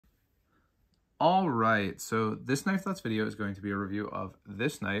All right, so this Knife Thoughts video is going to be a review of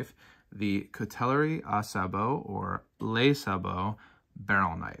this knife, the Coutellerie à Sabot, or Les Sabot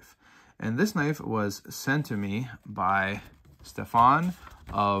barrel knife. And this knife was sent to me by Stefan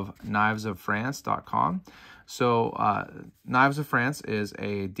of KnivesOfFrance.com. So Knives of France is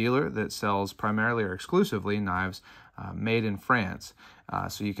a dealer that sells primarily or exclusively knives made in France.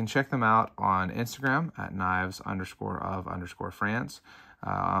 So you can check them out on Instagram at knives_of_France.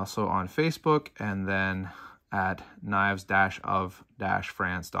 Also on Facebook, and then at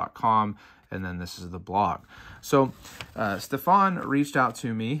knives-of-france.com, and then this is the blog. So Stefan reached out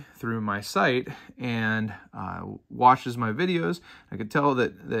to me through my site and watches my videos. I could tell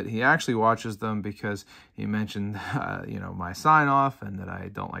that he actually watches them because he mentioned my sign off and that I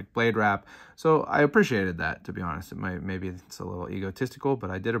don't like blade wrap. So I appreciated that, to be honest. Maybe it's a little egotistical,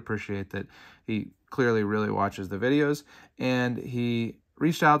 but I did appreciate that he clearly really watches the videos, and he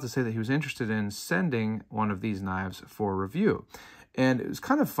reached out to say that he was interested in sending one of these knives for review. And it was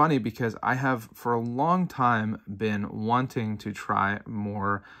kind of funny because I have for a long time been wanting to try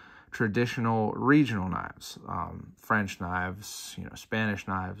more traditional regional knives, French knives, Spanish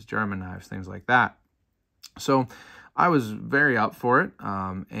knives, German knives, things like that. So I was very up for it,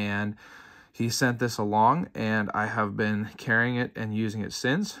 and he sent this along, and I have been carrying it and using it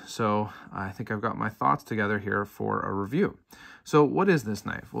since. So I think I've got my thoughts together here for a review. So what is this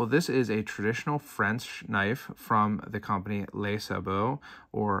knife? Well, this is a traditional French knife from the company Les Sabot,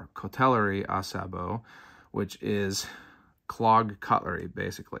 or Coutellerie à Sabot, which is clog cutlery,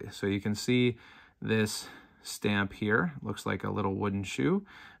 basically. So you can see this stamp here. Looks like a little wooden shoe.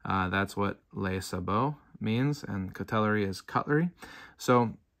 That's what Les Sabot means, and Coutellerie is cutlery.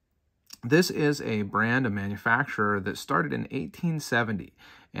 So this is a brand, a manufacturer that started in 1870.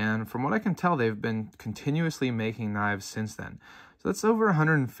 And from what I can tell, they've been continuously making knives since then. So that's over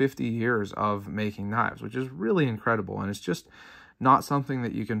 150 years of making knives, which is really incredible. And it's just not something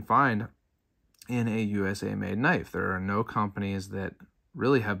that you can find in a USA-made knife. There are no companies that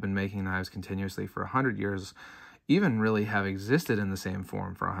really have been making knives continuously for 100 years, even really have existed in the same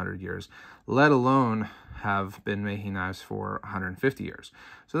form for 100 years, let alone have been making knives for 150 years.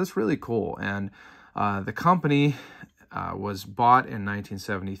 So that's really cool. And the company was bought in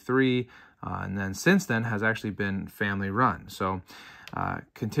 1973, and then since then has actually been family run. So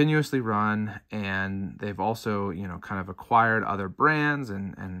continuously run, and they've also, kind of acquired other brands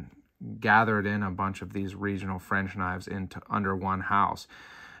and gathered in a bunch of these regional French knives under one house.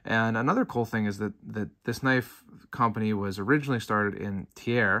 And another cool thing is that this knife company was originally started in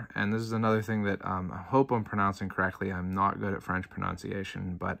Thiers, and this is another thing that I hope I'm pronouncing correctly. I'm not good at French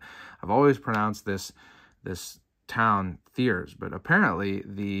pronunciation, but I've always pronounced this town Thiers. But apparently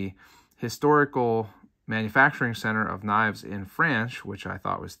the historical manufacturing center of knives in France, which I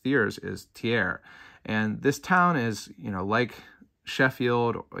thought was Thiers, is Thiers. And this town is, like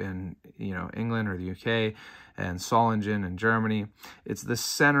Sheffield in, England or the UK, and Solingen in Germany. It's the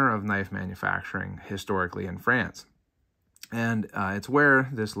center of knife manufacturing historically in France. And it's where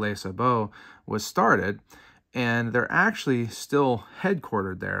this Les Sabot was started, and they're actually still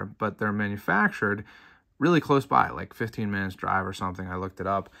headquartered there, but they're manufactured really close by, like 15 minutes drive or something. I looked it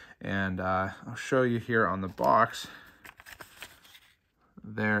up, and I'll show you here on the box.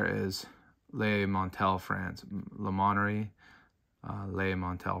 There is Les Montel, France. Le Monnerie, Les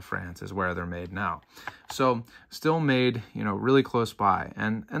Montel, France is where they're made now. So still made, really close by,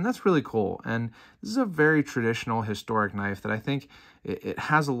 and that's really cool. And this is a very traditional historic knife that I think it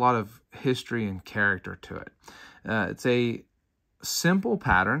has a lot of history and character to it. It's a simple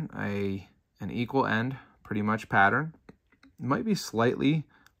pattern, an equal end, pretty much pattern. It might be slightly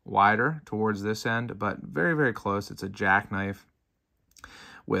wider towards this end, but very, very close. It's a jackknife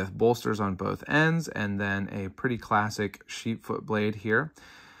with bolsters on both ends, and then a pretty classic sheepfoot blade here.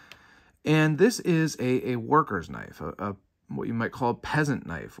 And this is a worker's knife, what you might call a peasant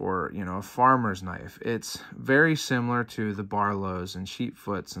knife, or a farmer's knife. It's very similar to the Barlows and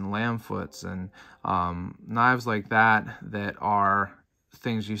sheepfoots and lambfoots and knives like that are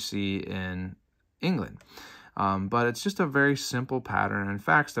things you see in England. But it's just a very simple pattern. In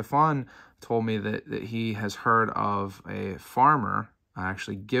fact, Stefan told me that he has heard of a farmer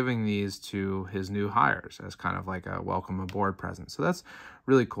actually giving these to his new hires as kind of like a welcome aboard present. So that's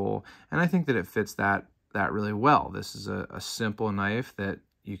really cool. And I think that it fits that really well. This is a simple knife that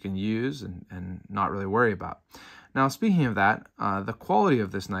you can use and not really worry about. Now, speaking of that, the quality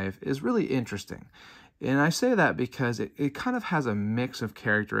of this knife is really interesting. And I say that because it kind of has a mix of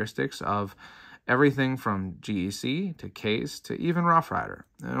characteristics of everything from GEC to Case to even Rough Rider.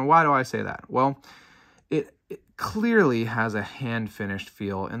 And why do I say that? Well, it clearly has a hand-finished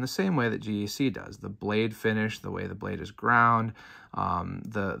feel in the same way that GEC does. The blade finish, the way the blade is ground,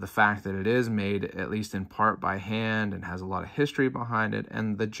 the fact that it is made at least in part by hand and has a lot of history behind it,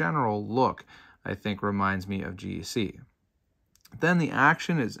 and the general look, I think, reminds me of GEC. Then the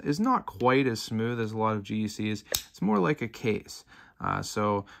action is not quite as smooth as a lot of GECs. It's more like a case.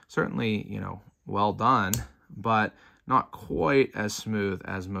 So certainly, you know, well done, but not quite as smooth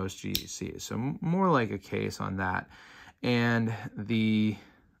as most GECs. So more like a case on that. And the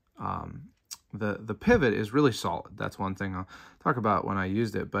pivot is really solid. That's one thing I'll talk about when I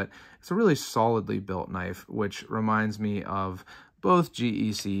used it, but it's a really solidly built knife, which reminds me of both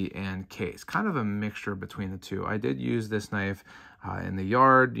GEC and case, kind of a mixture between the two. I did use this knife in the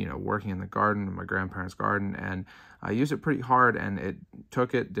yard, you know, working in the garden, in my grandparents' garden, and I used it pretty hard, and it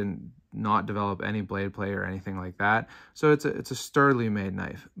did not develop any blade play or anything like that. So it's a sturdily made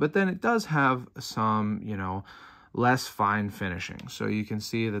knife, but then it does have some, you know, less fine finishing. So you can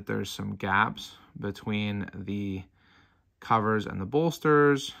see that there's some gaps between the covers and the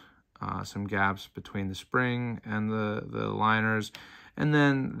bolsters, some gaps between the spring and the liners, and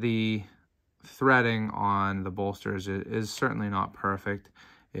then the threading on the bolsters is certainly not perfect.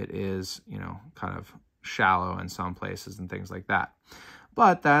 It is, you know, kind of shallow in some places and things like that.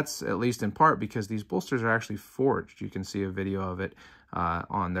 But that's at least in part because these bolsters are actually forged. You can see a video of it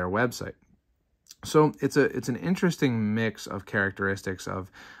on their website. So it's an interesting mix of characteristics of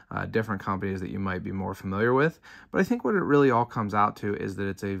different companies that you might be more familiar with. But I think what it really all comes out to is that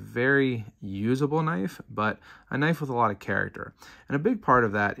it's a very usable knife, but a knife with a lot of character. And a big part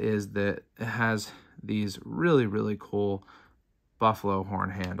of that is that it has these really, really cool buffalo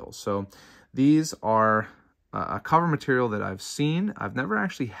horn handles. So these are a cover material that I've seen. I've never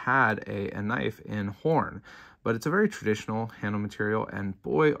actually had a knife in horn, but it's a very traditional handle material, and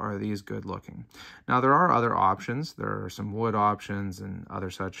boy, are these good looking. Now, there are other options. There are some wood options and other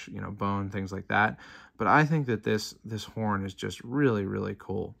such, you know, bone, things like that. But I think that this horn is just really, really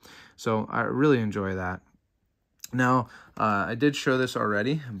cool. So I really enjoy that. Now, I did show this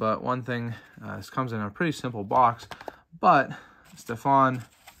already, but one thing, this comes in a pretty simple box, but Stefan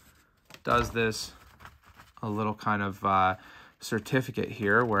does this a little kind of certificate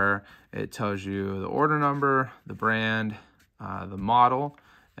here where it tells you the order number, the brand, the model,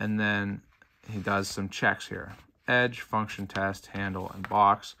 and then he does some checks here: edge, function test, handle, and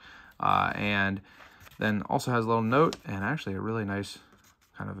box, and then also has a little note and actually a really nice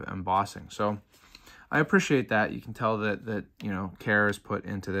kind of embossing. So I appreciate that. You can tell that you know, care is put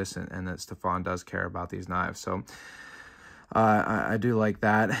into this, and that Stefan does care about these knives. So I do like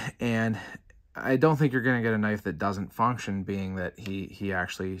that, and I don't think you're going to get a knife that doesn't function, being that he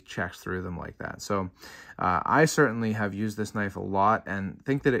actually checks through them like that. So I certainly have used this knife a lot and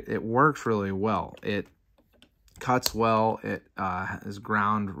think that it works really well. It cuts well. It is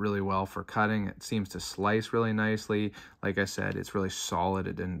ground really well for cutting. It seems to slice really nicely. Like I said, it's really solid.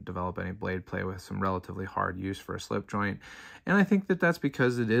 It didn't develop any blade play with some relatively hard use for a slip joint. And I think that that's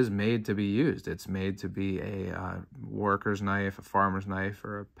because it is made to be used. It's made to be a worker's knife, a farmer's knife,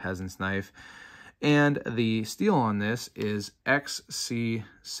 or a peasant's knife. And the steel on this is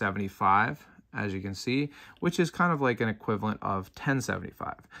XC75, as you can see, which is kind of like an equivalent of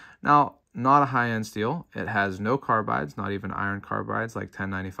 1075. Now, not a high-end steel. It has no carbides, not even iron carbides like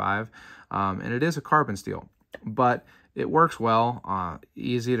 1095, and it is a carbon steel. But it works well,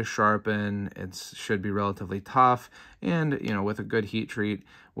 easy to sharpen. It should be relatively tough, and you know, with a good heat treat,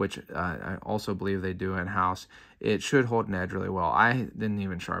 which I also believe they do in-house, it should hold an edge really well. I didn't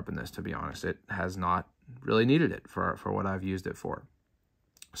even sharpen this, to be honest. It has not really needed it for what I've used it for.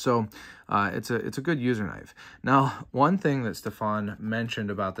 So it's a good user knife. Now, one thing that Stefan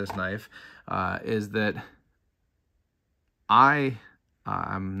mentioned about this knife is that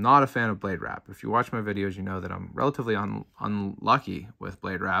I'm not a fan of blade wrap. If you watch my videos, you know that I'm relatively unlucky with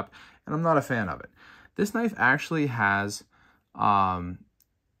blade wrap, and I'm not a fan of it. This knife actually has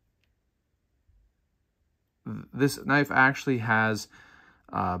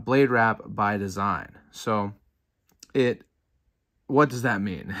blade wrap by design. So what does that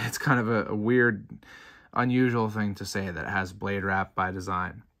mean? It's kind of a weird, unusual thing to say, that it has blade wrap by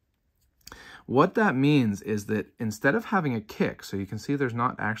design. What that means is that instead of having a kick, so you can see there's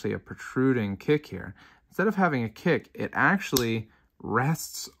not actually a protruding kick here. Instead of having a kick, it actually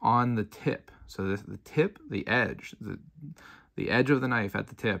rests on the tip. So the tip, the edge of the knife at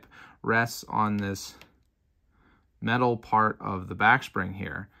the tip rests on this metal part of the back spring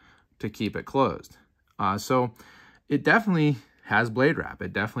here to keep it closed. So it definitely has blade wrap.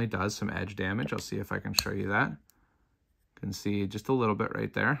 It definitely does some edge damage. I'll see if I can show you that. You can see just a little bit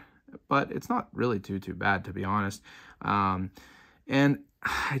right there. but it's not really too bad, to be honest. And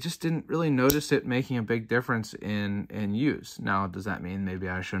I just didn't really notice it making a big difference in use. Now, does that mean maybe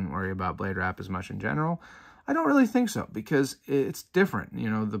I shouldn't worry about blade wrap as much in general? I don't really think so, because it's different. You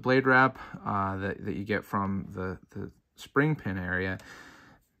know, the blade wrap that you get from the spring pin area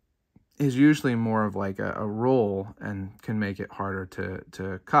is usually more of like a roll and can make it harder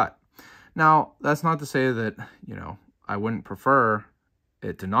to cut. Now, that's not to say that, you know, I wouldn't prefer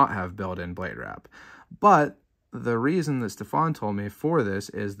it to not have built-in blade wrap, but the reason that Stefan told me for this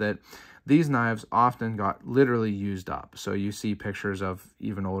is that these knives often got literally used up. So you see pictures of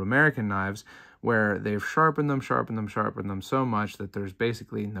even old American knives where they've sharpened them so much that there's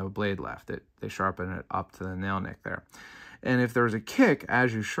basically no blade left. They sharpen it up to the nail nick there. And if there's a kick,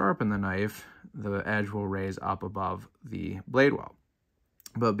 as you sharpen the knife, the edge will raise up above the blade well.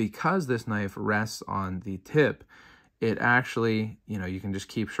 But because this knife rests on the tip, it actually, you know, you can just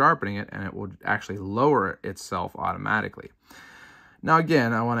keep sharpening it and it will actually lower itself automatically. Now,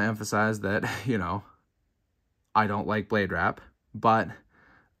 again, I want to emphasize that, you know, I don't like blade wrap, but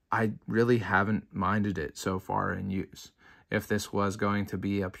I really haven't minded it so far in use. If this was going to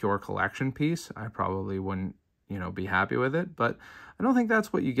be a pure collection piece, I probably wouldn't, you know, be happy with it, but I don't think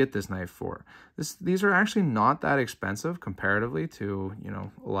that's what you get this knife for. These are actually not that expensive comparatively to, you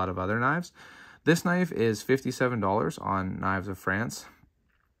know, a lot of other knives. This knife is $57 on Knives of France.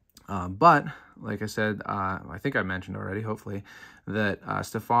 But like I said, I think I mentioned already, hopefully, that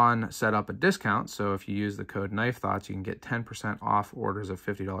Stefan set up a discount. So if you use the code KNIFETHOUGHTS, you can get 10% off orders of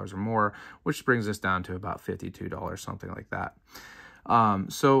 $50 or more, which brings us down to about $52, something like that.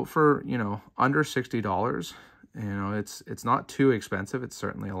 So for, you know, under $60, you know, it's not too expensive. It's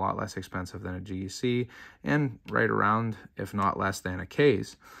certainly a lot less expensive than a GEC, and right around, if not less than, a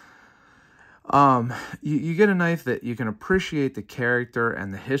case. You get a knife that you can appreciate the character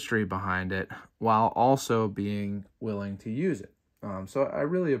and the history behind it while also being willing to use it. So I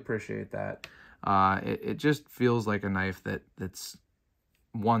really appreciate that. It just feels like a knife that's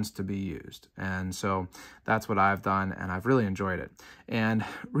wants to be used. And so that's what I've done, and I've really enjoyed it. And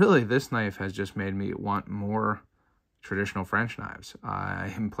really, this knife has just made me want more traditional French knives.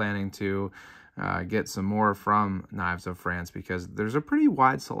 I am planning to get some more from Knives of France because there's a pretty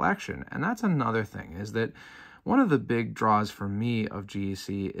wide selection. And that's another thing, is that one of the big draws for me of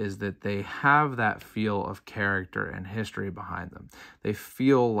GEC is that they have that feel of character and history behind them. They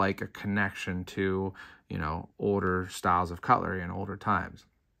feel like a connection to, you know, older styles of cutlery in older times.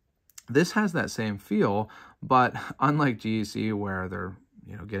 This has that same feel, but unlike GEC, where they're,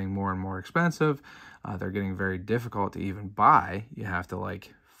 you know, getting more and more expensive, they're getting very difficult to even buy. You have to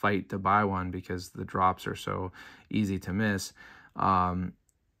like fight to buy one because the drops are so easy to miss.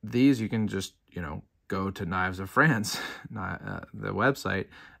 These you can just, you know, go to Knives of France, the website,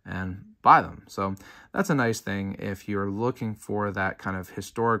 and buy them. So that's a nice thing if you're looking for that kind of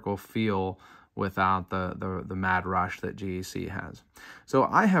historical feel without the mad rush that GEC has. So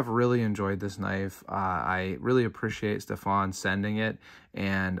I have really enjoyed this knife. I really appreciate Stefan sending it,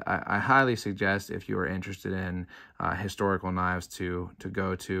 and I highly suggest, if you are interested in historical knives, to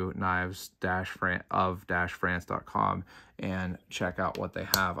go to knives-of-france.com and check out what they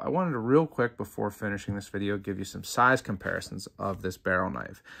have. I wanted to real quick, before finishing this video, give you some size comparisons of this barrel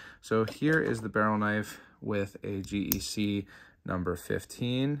knife. So here is the barrel knife with a GEC number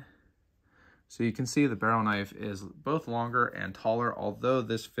 15. So you can see the barrel knife is both longer and taller. Although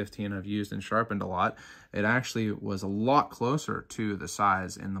this 15 I've used and sharpened a lot, it actually was a lot closer to the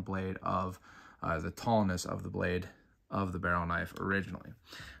size in the blade of the tallness of the blade of the barrel knife originally.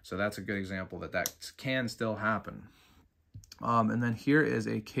 So that's a good example that can still happen. And then here is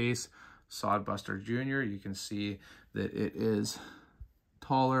a Case Sodbuster Jr. You can see that it is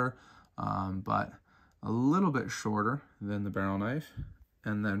taller, but a little bit shorter than the barrel knife.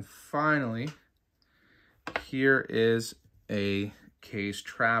 And then finally, here is a Case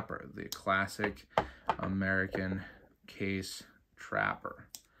Trapper, the classic American Case Trapper.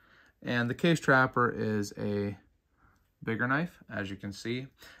 And the Case Trapper is a bigger knife, as you can see.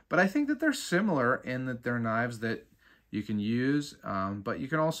 But I think that they're similar in that they're knives that you can use, but you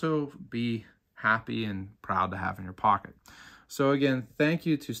can also be happy and proud to have in your pocket. So again, thank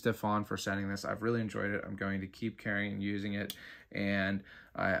you to Stefan for sending this. I've really enjoyed it. I'm going to keep carrying and using it. And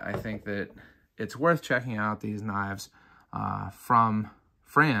I think that it's worth checking out these knives from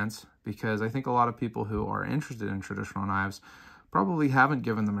France, because I think a lot of people who are interested in traditional knives probably haven't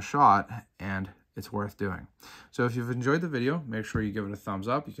given them a shot, and it's worth doing. So if you've enjoyed the video, make sure you give it a thumbs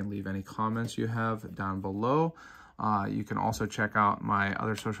up. You can leave any comments you have down below. You can also check out my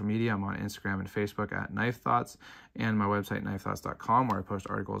other social media. I'm on Instagram and Facebook at Knife Thoughts, and my website, knifethoughts.com, where I post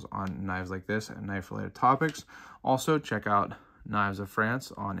articles on knives like this and knife-related topics. Also, check out Knives of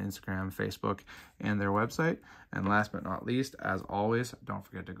France on Instagram, Facebook, and their website. And last but not least, as always, don't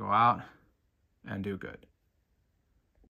forget to go out and do good.